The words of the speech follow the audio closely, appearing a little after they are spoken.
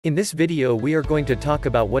In this video we are going to talk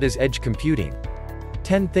about what is edge computing.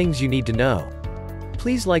 10 things you need to know.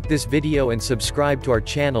 Please like this video and subscribe to our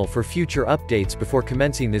channel for future updates before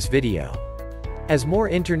commencing this video. As more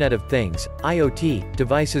Internet of Things, IoT,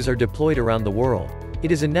 devices are deployed around the world,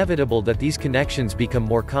 it is inevitable that these connections become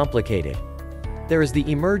more complicated. There is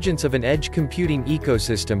the emergence of an edge computing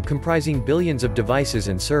ecosystem comprising billions of devices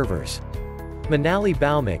and servers. Manali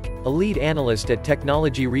Bhaumik, a lead analyst at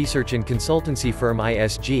technology research and consultancy firm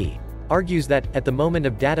ISG, argues that, at the moment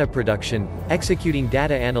of data production, executing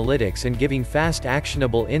data analytics and giving fast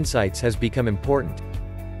actionable insights has become important.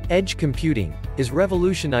 Edge computing is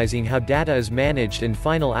revolutionizing how data is managed and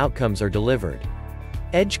final outcomes are delivered.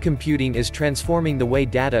 Edge computing is transforming the way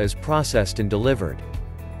data is processed and delivered.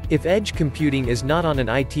 If edge computing is not on an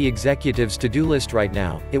IT executive's to-do list right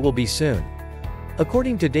now, it will be soon.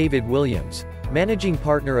 According to David Williams, managing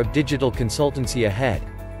partner of digital consultancy Ahead,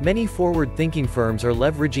 many forward-thinking firms are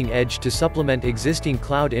leveraging edge to supplement existing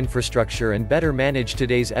cloud infrastructure and better manage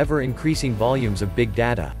today's ever-increasing volumes of big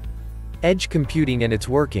data. Edge computing and its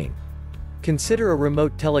working. Consider a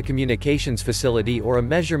remote telecommunications facility or a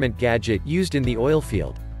measurement gadget used in the oil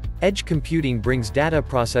field. Edge computing brings data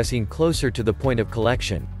processing closer to the point of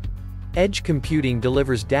collection. Edge computing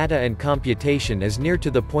delivers data and computation as near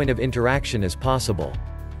to the point of interaction as possible.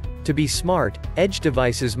 To be smart, edge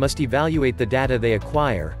devices must evaluate the data they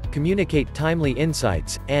acquire, communicate timely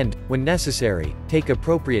insights, and, when necessary, take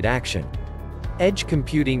appropriate action. Edge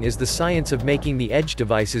computing is the science of making the edge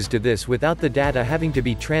devices do this without the data having to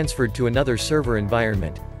be transferred to another server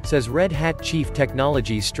environment, says Red Hat Chief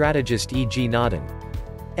Technology Strategist E.G. Naden.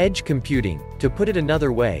 Edge computing, to put it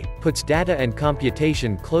another way, puts data and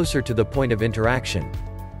computation closer to the point of interaction.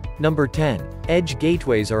 Number 10. Edge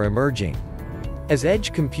gateways are emerging. As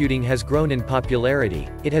edge computing has grown in popularity,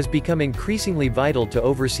 it has become increasingly vital to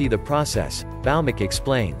oversee the process, Bhaumik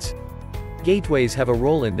explains. Gateways have a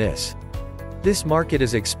role in this. This market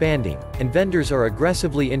is expanding, and vendors are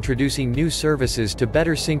aggressively introducing new services to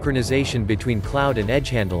better synchronization between cloud and edge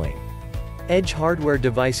handling. Edge hardware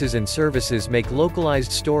devices and services make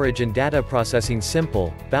localized storage and data processing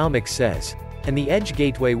simple, Bhaumik says, and the edge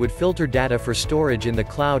gateway would filter data for storage in the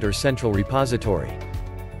cloud or central repository.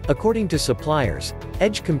 According to suppliers,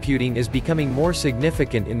 edge computing is becoming more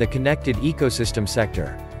significant in the connected ecosystem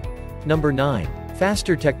sector. Number 9.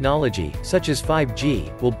 Faster technology, such as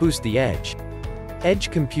 5G, will boost the edge.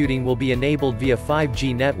 Edge computing will be enabled via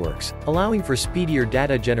 5G networks, allowing for speedier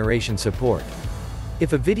data generation support.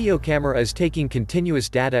 If a video camera is taking continuous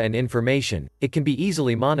data and information, it can be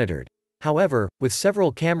easily monitored. However, with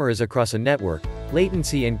several cameras across a network,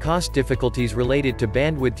 latency and cost difficulties related to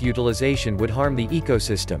bandwidth utilization would harm the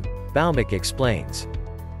ecosystem, Bhaumik explains.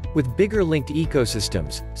 With bigger linked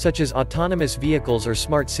ecosystems, such as autonomous vehicles or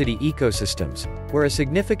smart city ecosystems, where a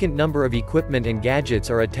significant number of equipment and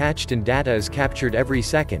gadgets are attached and data is captured every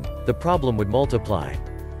second, the problem would multiply.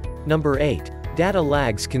 Number 8. Data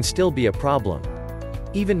lags can still be a problem.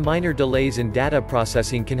 Even minor delays in data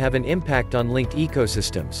processing can have an impact on linked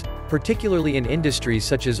ecosystems, particularly in industries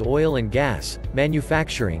such as oil and gas,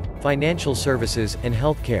 manufacturing, financial services, and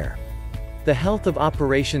healthcare. The health of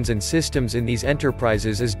operations and systems in these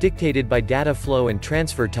enterprises is dictated by data flow and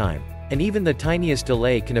transfer time, and even the tiniest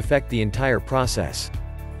delay can affect the entire process.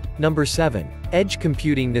 Number 7. Edge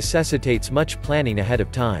computing necessitates much planning ahead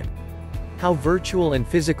of time. How virtual and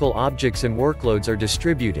physical objects and workloads are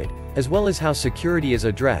distributed, as well as how security is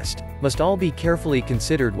addressed, must all be carefully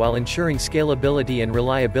considered while ensuring scalability and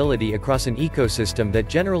reliability across an ecosystem that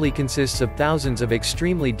generally consists of thousands of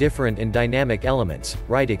extremely different and dynamic elements,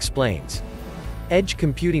 Wright explains. Edge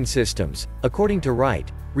computing systems, according to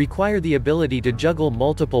Wright, require the ability to juggle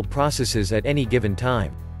multiple processes at any given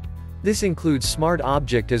time. This includes smart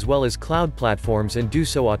object as well as cloud platforms and do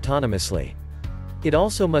so autonomously. It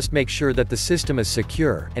also must make sure that the system is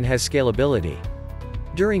secure and has scalability.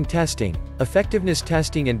 During testing, effectiveness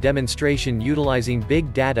testing and demonstration utilizing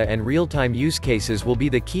big data and real-time use cases will be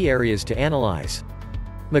the key areas to analyze.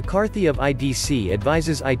 McCarthy of IDC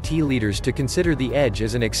advises IT leaders to consider the edge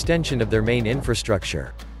as an extension of their main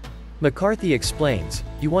infrastructure. McCarthy explains,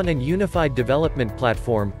 you want a unified development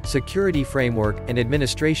platform, security framework, and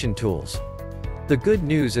administration tools. The good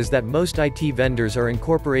news is that most IT vendors are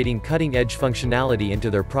incorporating cutting-edge functionality into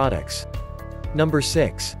their products. Number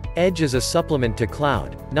 6. Edge is a supplement to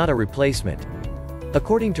cloud, not a replacement.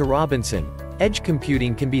 According to Robinson, edge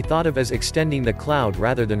computing can be thought of as extending the cloud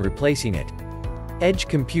rather than replacing it. Edge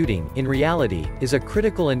computing, in reality, is a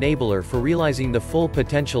critical enabler for realizing the full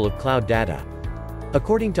potential of cloud data.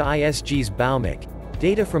 According to ISG's Bhaumik,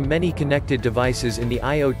 Data from many connected devices in the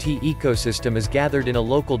IoT ecosystem is gathered in a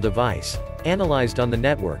local device, analyzed on the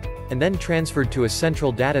network, and then transferred to a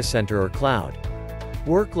central data center or cloud.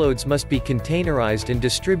 Workloads must be containerized and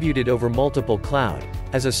distributed over multiple cloud,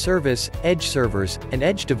 as a service, edge servers, and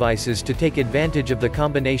edge devices to take advantage of the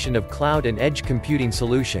combination of cloud and edge computing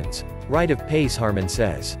solutions, Right of Pace Harman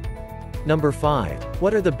says. Number 5.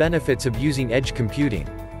 What are the benefits of using edge computing?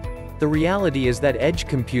 The reality is that edge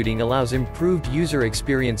computing allows improved user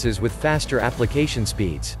experiences with faster application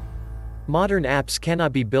speeds. Modern apps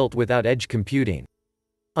cannot be built without edge computing.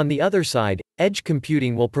 On the other side, edge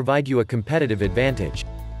computing will provide you a competitive advantage.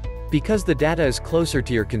 Because the data is closer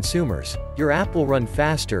to your consumers, your app will run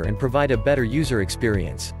faster and provide a better user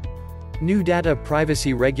experience. New data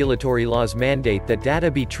privacy regulatory laws mandate that data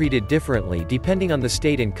be treated differently depending on the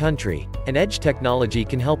state and country, and edge technology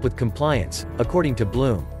can help with compliance, according to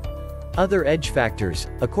Bloom. Other edge factors,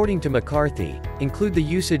 according to McCarthy, include the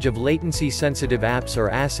usage of latency-sensitive apps or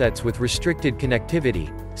assets with restricted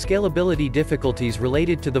connectivity, scalability difficulties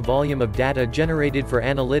related to the volume of data generated for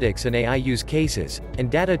analytics and AI use cases,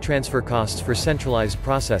 and data transfer costs for centralized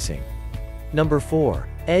processing. Number 4.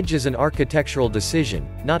 Edge is an architectural decision,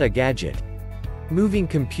 not a gadget. Moving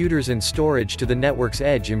computers and storage to the network's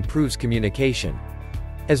edge improves communication.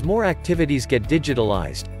 As more activities get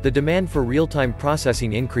digitalized, the demand for real-time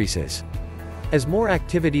processing increases. As more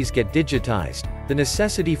activities get digitized, the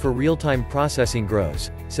necessity for real-time processing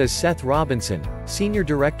grows, says Seth Robinson, Senior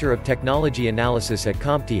Director of Technology Analysis at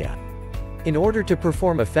CompTIA. In order to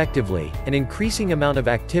perform effectively, an increasing amount of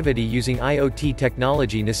activity using IoT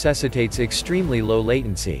technology necessitates extremely low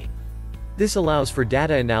latency. This allows for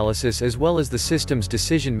data analysis as well as the system's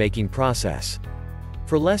decision-making process.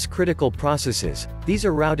 For less critical processes, these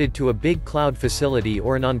are routed to a big cloud facility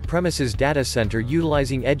or an on-premises data center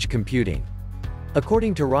utilizing edge computing.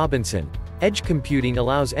 According to Robinson, edge computing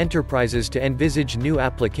allows enterprises to envisage new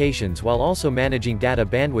applications while also managing data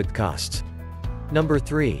bandwidth costs. Number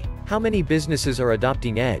 3. How many businesses are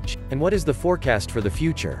adopting edge, and what is the forecast for the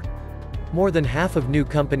future? More than half of new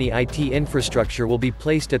company IT infrastructure will be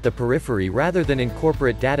placed at the periphery rather than in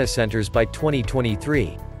corporate data centers by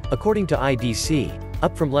 2023, according to IDC,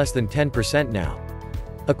 up from less than 10% now.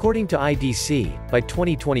 According to IDC, by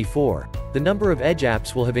 2024, the number of edge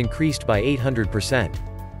apps will have increased by 800%.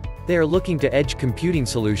 They are looking to edge computing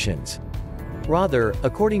solutions. Rather,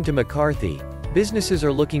 according to McCarthy, businesses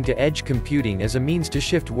are looking to edge computing as a means to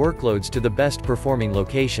shift workloads to the best performing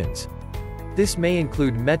locations. This may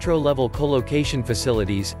include metro-level colocation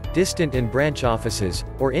facilities, distant and branch offices,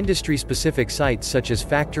 or industry-specific sites such as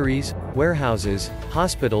factories, warehouses,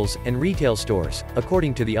 hospitals, and retail stores,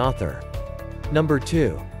 according to the author. Number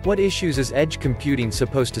 2. What issues is edge computing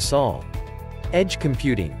supposed to solve? Edge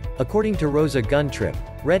computing, according to Rosa Guntrip,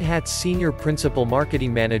 Red Hat's Senior Principal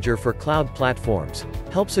Marketing Manager for Cloud Platforms,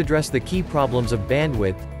 helps address the key problems of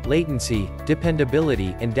bandwidth, latency,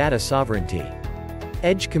 dependability, and data sovereignty.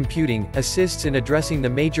 Edge computing assists in addressing the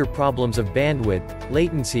major problems of bandwidth,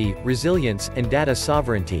 latency, resilience, and data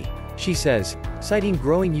sovereignty, she says, citing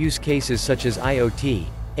growing use cases such as IoT,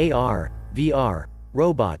 AR, VR,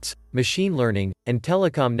 robots, machine learning, and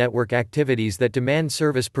telecom network activities that demand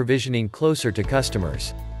service provisioning closer to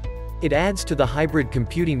customers. It adds to the hybrid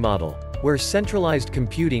computing model, where centralized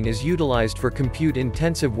computing is utilized for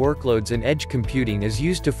compute-intensive workloads and edge computing is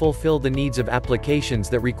used to fulfill the needs of applications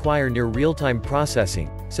that require near real-time processing,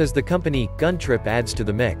 says the company. Guntrip adds to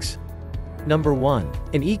the mix. Number 1.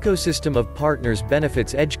 An ecosystem of partners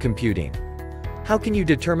benefits edge computing. How can you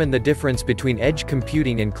determine the difference between edge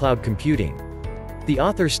computing and cloud computing? The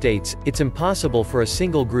author states, it's impossible for a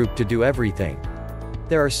single group to do everything.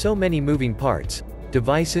 There are so many moving parts.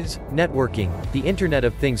 Devices, networking, the Internet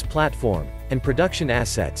of Things platform, and production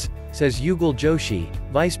assets, says Yugal Joshi,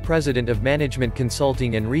 Vice President of Management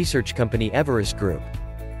Consulting and Research Company Everest Group.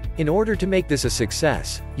 In order to make this a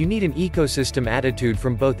success, you need an ecosystem attitude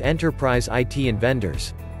from both enterprise IT and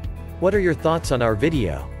vendors. What are your thoughts on our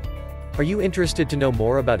video? Are you interested to know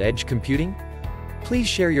more about edge computing? Please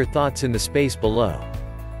share your thoughts in the space below.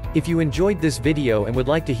 If you enjoyed this video and would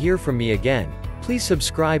like to hear from me again, please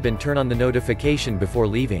subscribe and turn on the notification before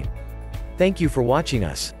leaving. Thank you for watching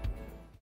us.